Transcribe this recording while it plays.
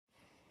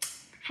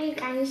Hey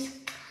guys,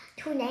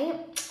 today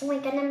you're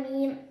gonna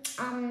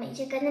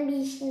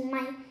be seeing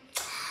my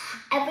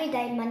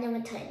everyday Monday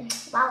routine.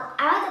 Well,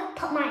 I have to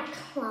put my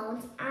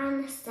clothes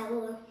on,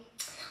 so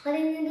what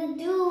I need to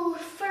do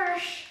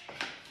first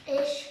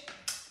is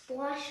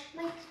wash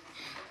my.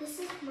 This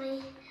is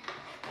my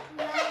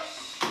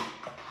brush,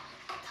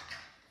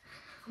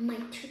 my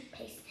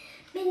toothpaste.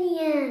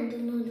 Minion,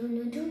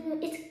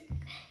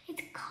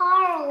 it's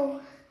Carl.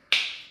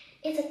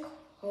 It's a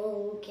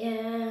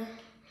Colgate.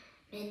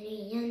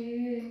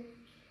 Minion.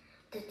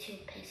 The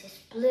toothpaste is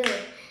blue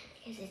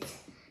because it's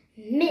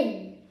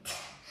mint.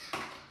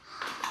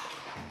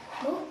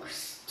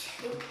 Most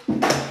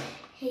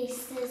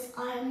toothpastes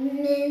are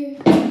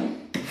mint.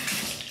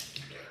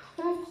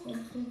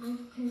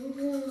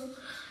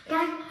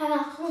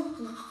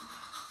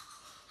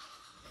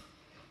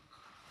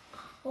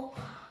 Oh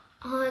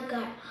my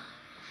god.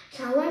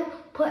 Someone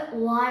put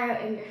water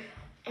in this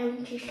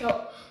empty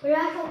soap, but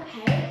that's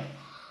okay.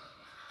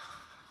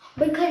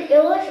 Because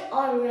it was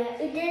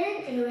already, it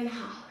didn't even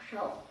have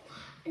soap.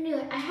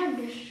 Anyway, I have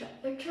this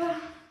soap.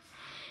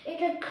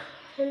 It's a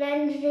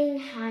cleansing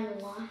hand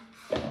wash.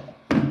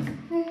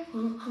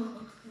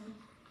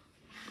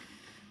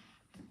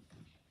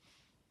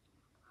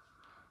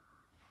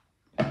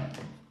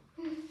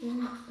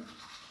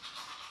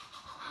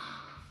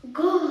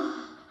 Go.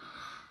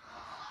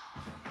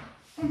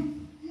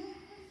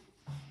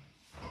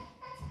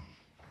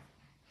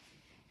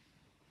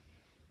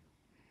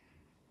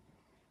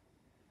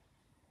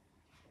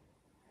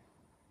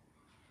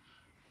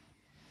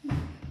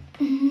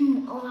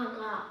 Oh my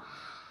god.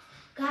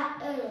 That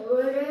is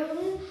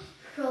literally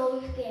so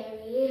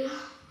scary.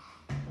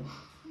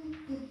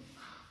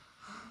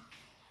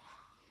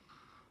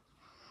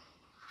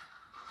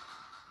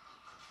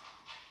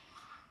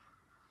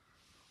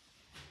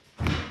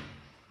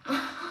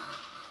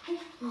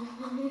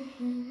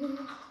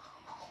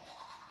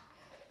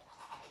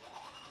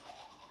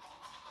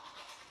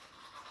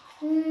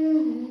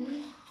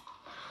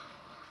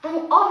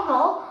 And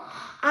also,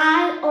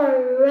 I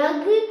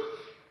already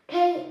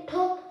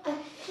took a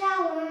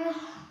shower.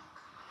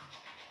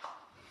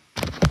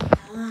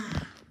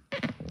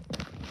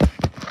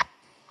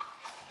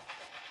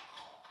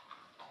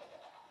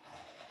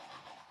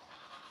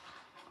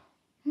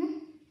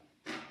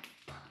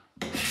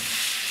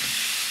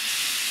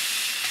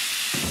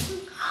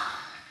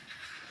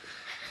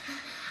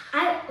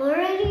 I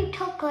already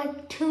took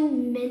like 2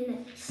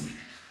 minutes.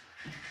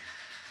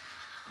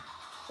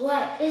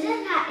 What,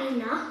 isn't that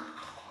enough?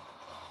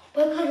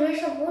 Because we're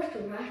supposed to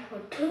rest for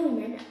 2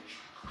 minutes.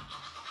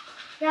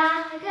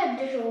 Yeah, I guess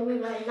this will be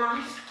my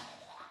last.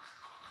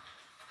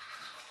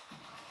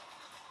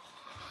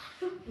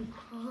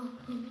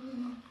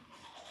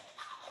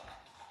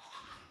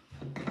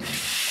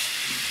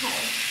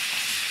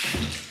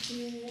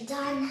 Okay,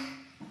 done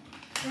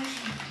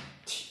brushing my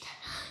teeth.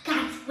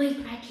 Guys, wait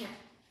right here.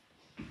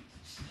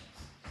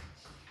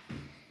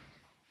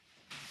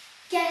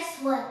 Guess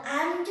what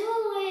I'm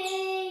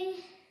doing?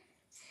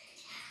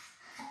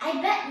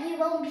 I bet you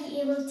won't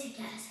be able to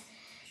guess.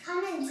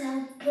 Comment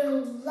down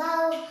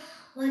below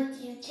what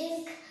you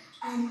think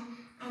I'm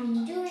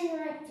doing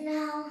right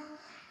now.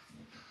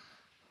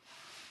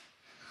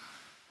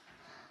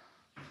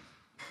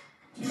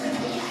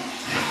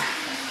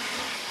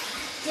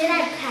 Did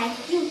I prank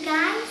you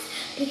guys?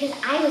 Because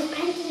I was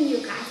pranking you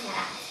guys that I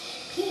was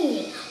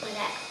peeing,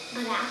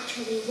 but I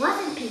actually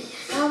wasn't peeing.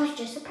 That was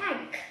just a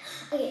prank.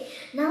 Okay,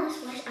 now let's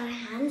wash our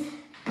hands.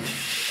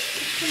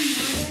 Some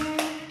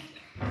water,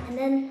 and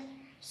then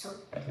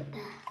soap.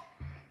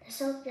 The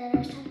soap that I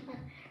was talking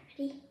about.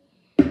 Ready?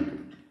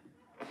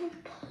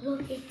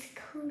 Look, it's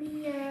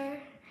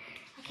clear.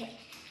 Okay,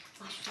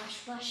 wash.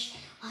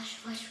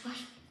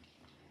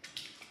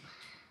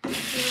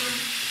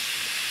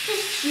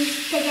 Just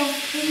use the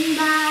clean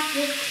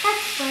bathroom.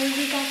 That's why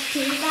we got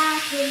clean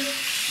bathroom.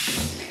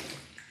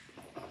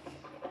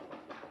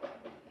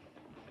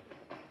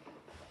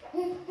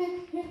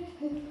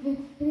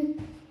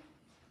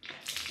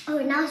 Oh,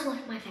 now let's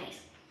wash my face.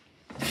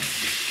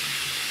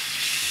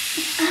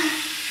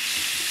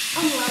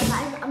 Oh my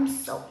god, I'm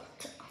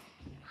soaked.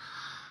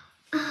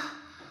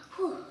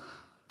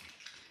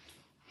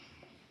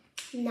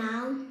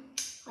 Now,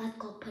 let's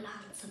go put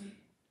on some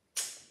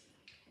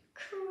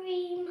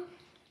cream.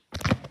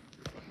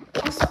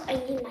 Also, I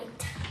need my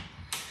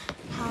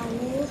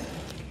towel.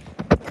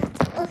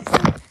 That's also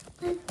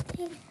one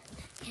thing.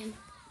 I'm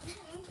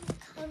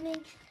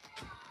coming.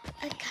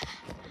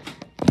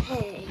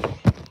 Hey,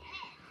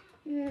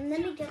 let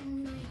me get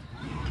my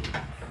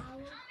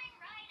towel.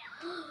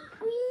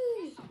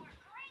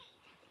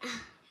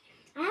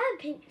 I have a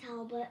pink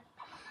towel, but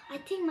I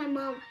think my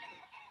mom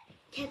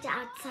kept it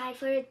outside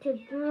for it to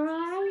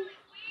dry.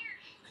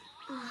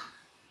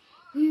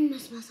 It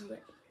smells so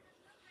good.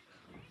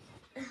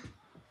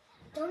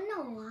 Don't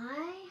know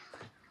why,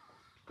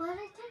 but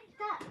I think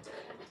that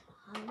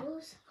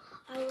towels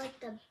are like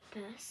the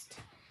best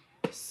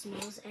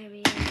smells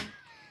everywhere.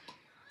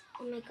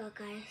 Oh my god,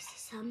 guys,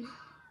 some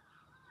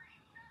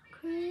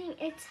cream.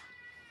 It's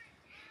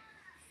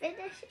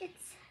finish.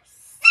 It's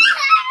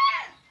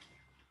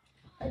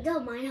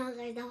don't mind her,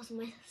 guys. That was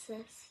my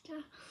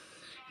sister.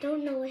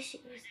 Don't know what she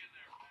was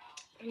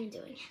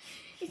doing.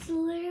 It's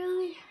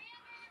literally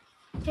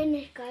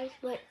finished, guys,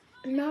 but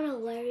not a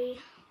worry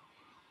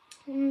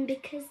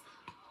because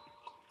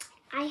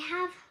I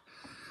have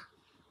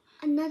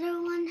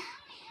another one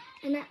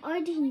and I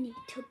already need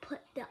to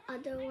put the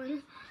other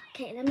one.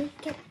 Okay, let me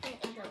get the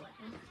other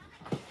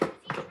one.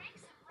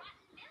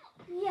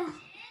 Yeah,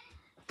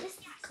 this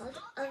is called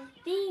a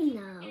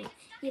Vino.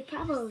 You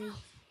probably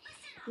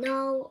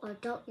know or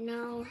don't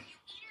know.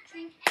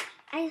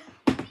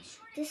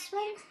 This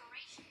one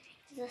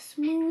is a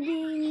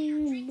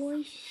smoothing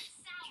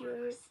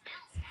moisture.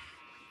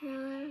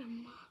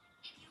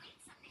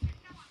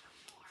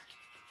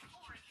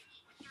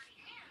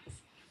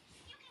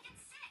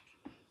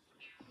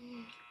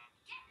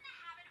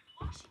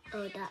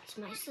 Oh, that's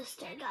my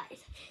sister, guys.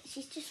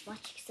 She's just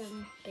watching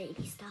some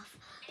baby stuff.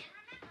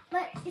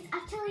 But it's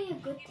actually a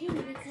good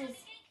thing because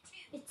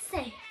it's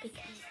safe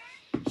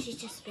because she's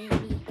just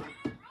baby.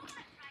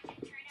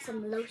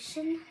 Some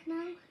lotion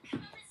now.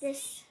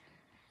 It's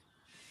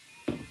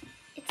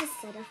a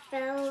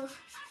Cetaphil.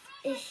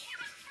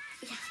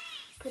 Yeah,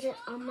 put it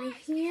on my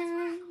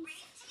hands.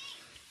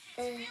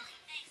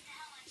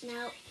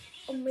 Now,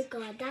 oh my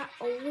god, that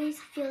always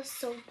feels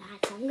so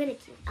bad. So I'm gonna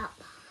keep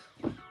up.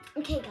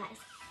 Okay, guys.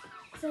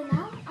 So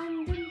now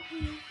I'm gonna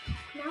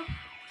now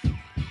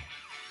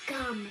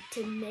gum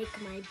to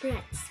make my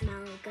breath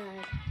smell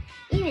good.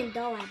 Even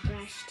though I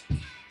brushed,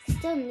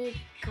 still need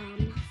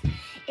gum.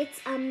 It's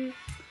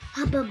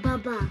Hubba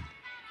Bubba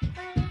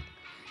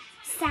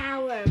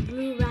sour,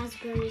 blue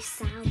raspberry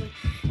sour.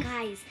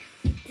 Guys,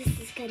 this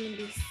is gonna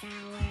be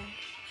sour.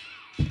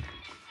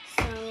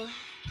 So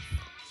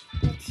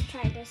let's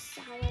try the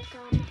sour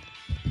gum.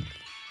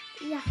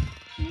 Yeah.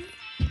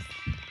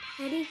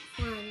 Ready?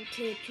 1,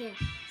 2, 3.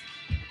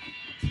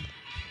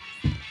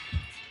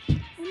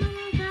 Oh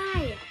my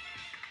god,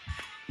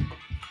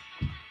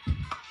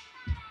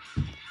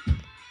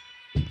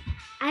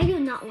 I do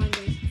not want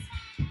this.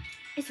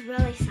 It's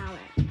really sour.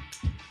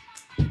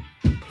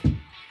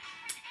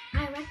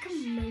 I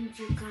recommend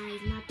you guys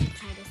not to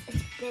try this.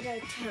 It's bitter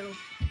too.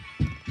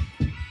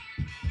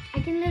 I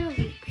can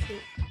literally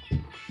puke.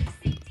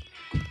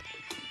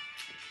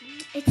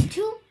 It's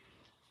too,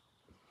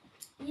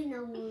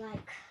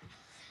 like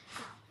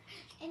sour.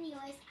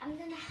 Anyways, I'm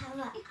gonna have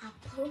an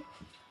apple.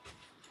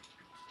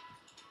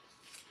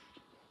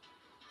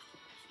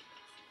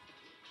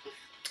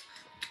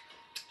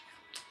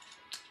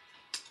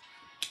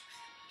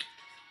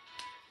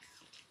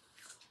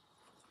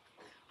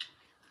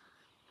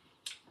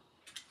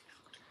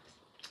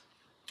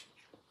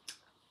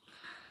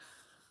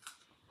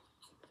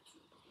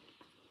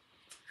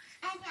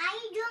 And are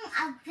you doing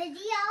a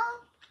video?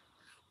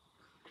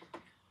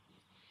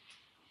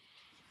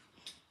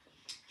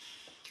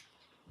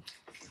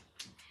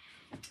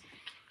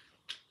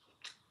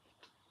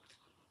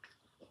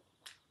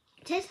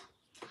 Tastes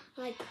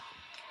like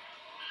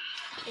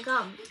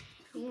gum.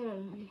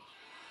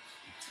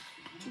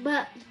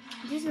 But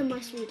this is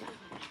much sweeter.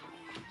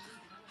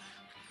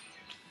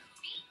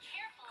 Be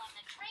careful on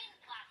the train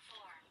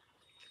platform.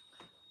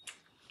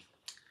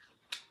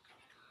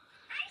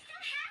 I'm so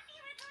happy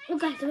we're going Oh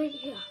guys, wait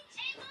here.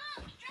 Hey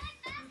Mom, drive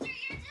faster,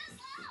 you're too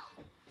slow.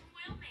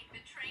 We'll make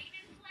the train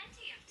in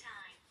plenty of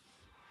time.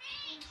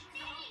 Beach,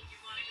 beach. You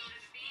want to go to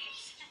the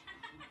beach?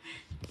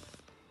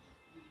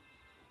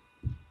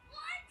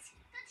 What?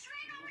 The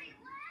train already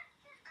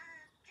left?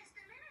 Just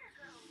a minute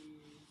ago.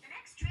 The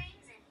next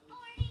train's in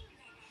 40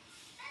 minutes.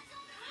 That's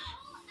only a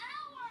whole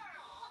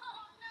hour.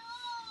 Oh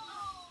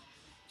no.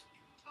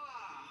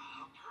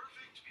 Ah, a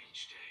perfect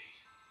beach day.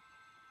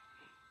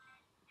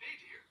 Hey,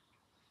 dear.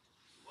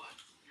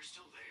 What? You're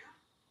still there?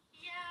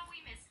 Yeah, we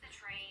missed the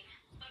train,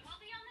 but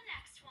we'll be on the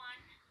next one.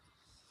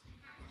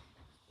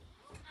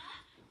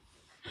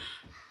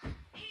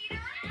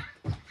 Peter?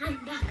 I'm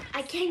back.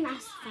 I came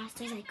as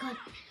fast as I could.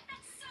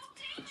 That's so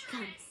dangerous.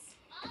 Come.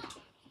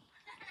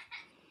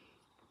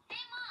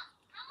 Hey, Mom,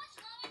 how much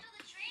longer till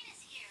the train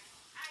is here?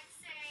 I'd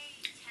say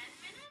 10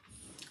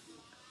 minutes.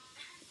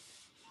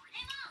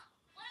 Hey, Mom,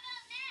 what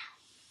about now?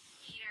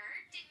 Peter,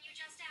 didn't you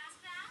just ask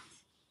that?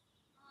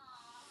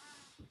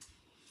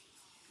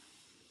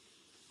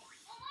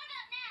 Well, what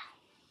about now?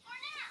 Or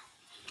now?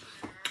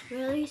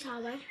 Really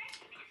sour.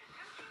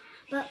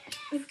 But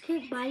if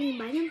you keep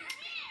biting,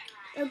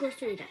 it'll go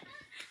straight up.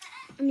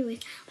 Anyways,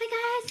 bye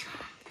guys.